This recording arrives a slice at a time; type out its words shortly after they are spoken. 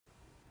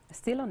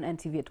Still on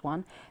NTV at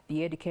 1,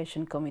 the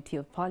Education Committee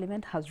of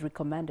Parliament has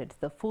recommended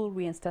the full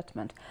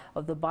reinstatement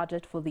of the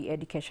budget for the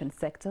education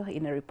sector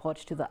in a report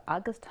to the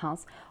August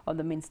House on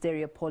the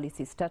ministerial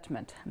policy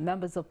statement.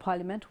 Members of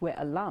Parliament were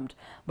alarmed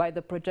by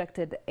the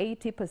projected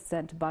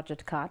 80%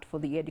 budget cut for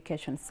the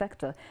education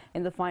sector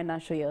in the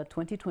financial year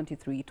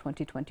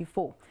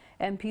 2023-2024.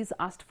 MPs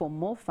asked for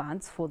more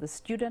funds for the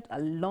student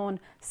loan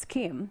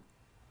scheme,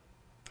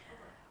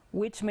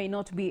 which may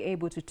not be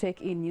able to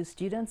take in new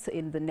students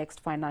in the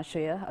next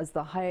financial year as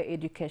the Higher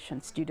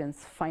Education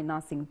Students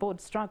Financing Board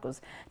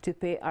struggles to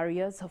pay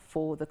arrears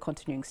for the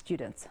continuing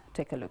students.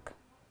 Take a look.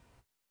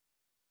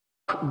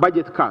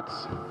 Budget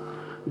cuts.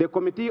 The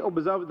committee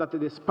observed that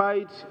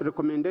despite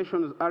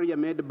recommendations earlier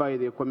made by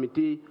the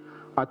committee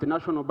at the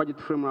National Budget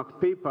Framework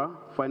Paper,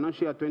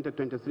 financial year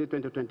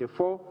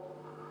 2023-2024,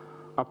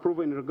 approved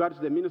in regards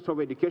to the Ministry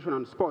of Education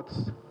and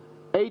Sports,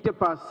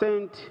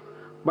 80%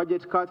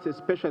 budget cuts,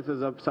 especially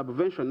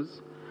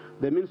subventions,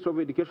 the Ministry of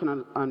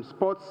Education and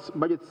Sports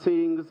budget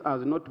savings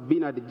has not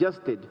been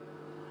adjusted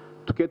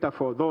to cater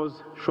for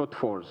those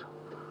shortfalls.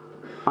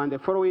 And the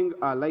following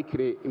are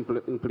likely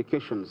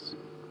implications.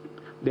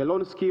 The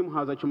loan scheme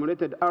has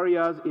accumulated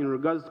arrears in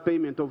regards to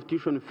payment of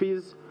tuition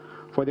fees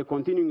for the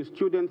continuing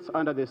students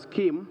under the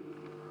scheme,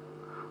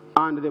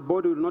 and the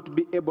board will not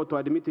be able to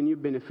admit new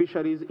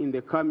beneficiaries in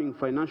the coming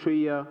financial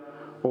year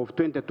of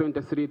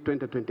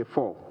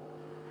 2023-2024.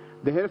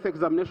 The Health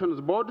Examinations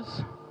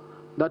Boards,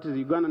 that is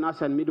Uganda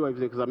Nurse and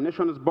Midwives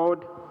Examinations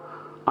Board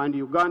and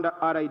Uganda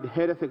Allied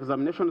Health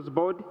Examinations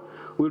Board,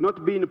 will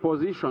not be in a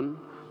position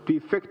to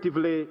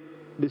effectively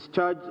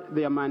discharge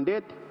their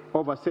mandate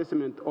of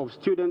assessment of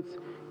students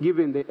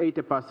given the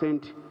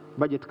 80%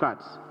 budget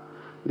cuts.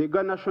 The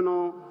Uganda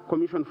National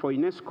Commission for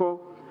UNESCO,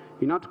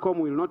 UNATCOM,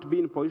 will not be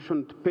in a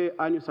position to pay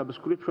annual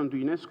subscription to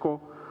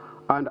UNESCO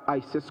and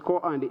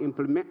ISESCO and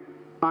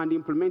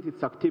implement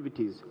its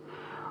activities.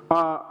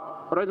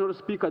 Right, Honourable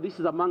Speaker, this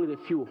is among the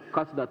few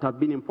cuts that have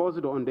been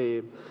imposed on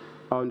the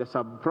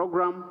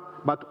sub-program,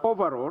 but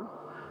overall,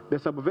 the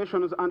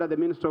subventions under the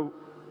Ministry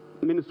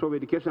of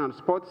Education and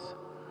Sports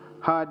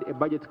had a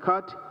budget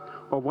cut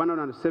of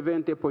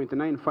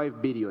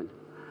 170.95 billion.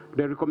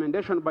 The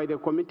recommendation by the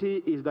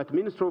committee is that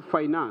Ministry of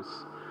Finance,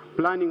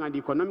 Planning and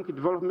Economic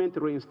Development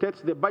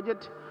reinstates the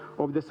budget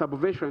of the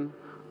subvention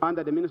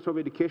under the Ministry of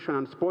Education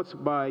and Sports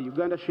by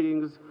Uganda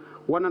shillings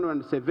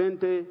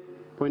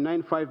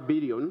 170.95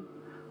 billion,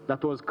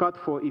 that was cut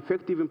for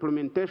effective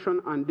implementation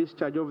and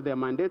discharge of their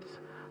mandates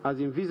as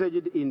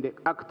envisaged in the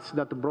acts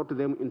that brought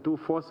them into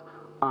force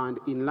and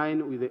in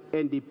line with the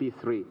NDP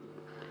 3.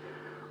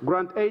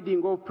 Grant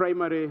aiding of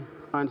primary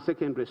and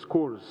secondary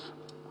schools.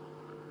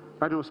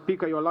 Right now,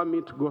 Speaker, you allow me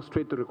to go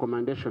straight to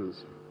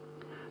recommendations.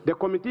 The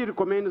committee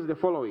recommends the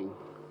following: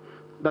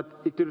 that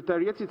it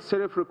reiterates its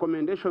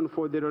self-recommendation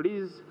for the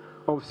release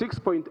of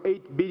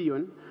 6.8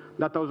 billion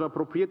that was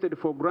appropriated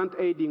for grant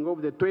aiding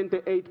of the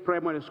 28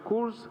 primary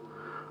schools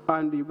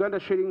and Uganda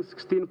shilling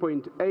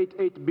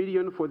 16.88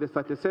 billion for the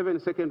 37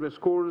 secondary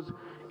schools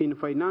in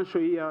financial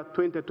year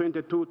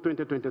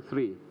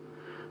 2022-2023.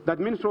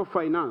 That Ministry of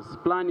Finance,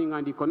 Planning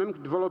and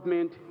Economic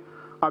Development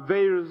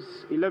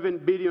avails 11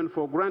 billion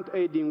for grant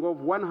aiding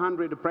of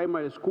 100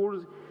 primary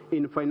schools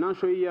in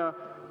financial year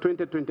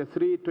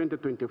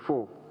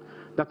 2023-2024.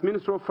 That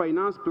Ministry of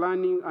Finance,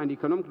 Planning and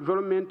Economic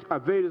Development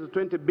avails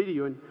 20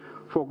 billion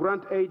for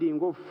grant aiding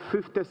of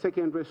 50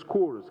 secondary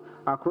schools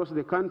across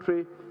the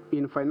country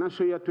in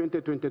financial year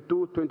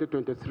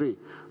 2022-2023.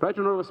 Right,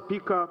 Honourable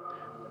Speaker,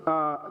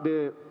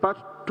 the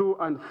part 2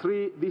 and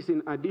 3, this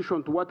in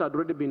addition to what had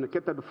already been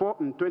catered for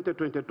in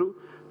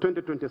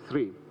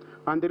 2022-2023.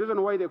 And the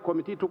reason why the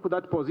committee took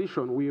that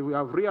position, we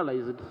have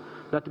realized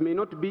that it may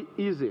not be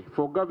easy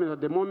for government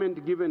at the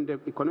moment, given the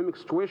economic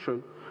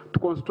situation, to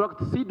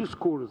construct seed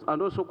schools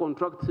and also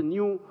construct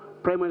new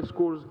primary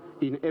schools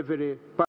in every part.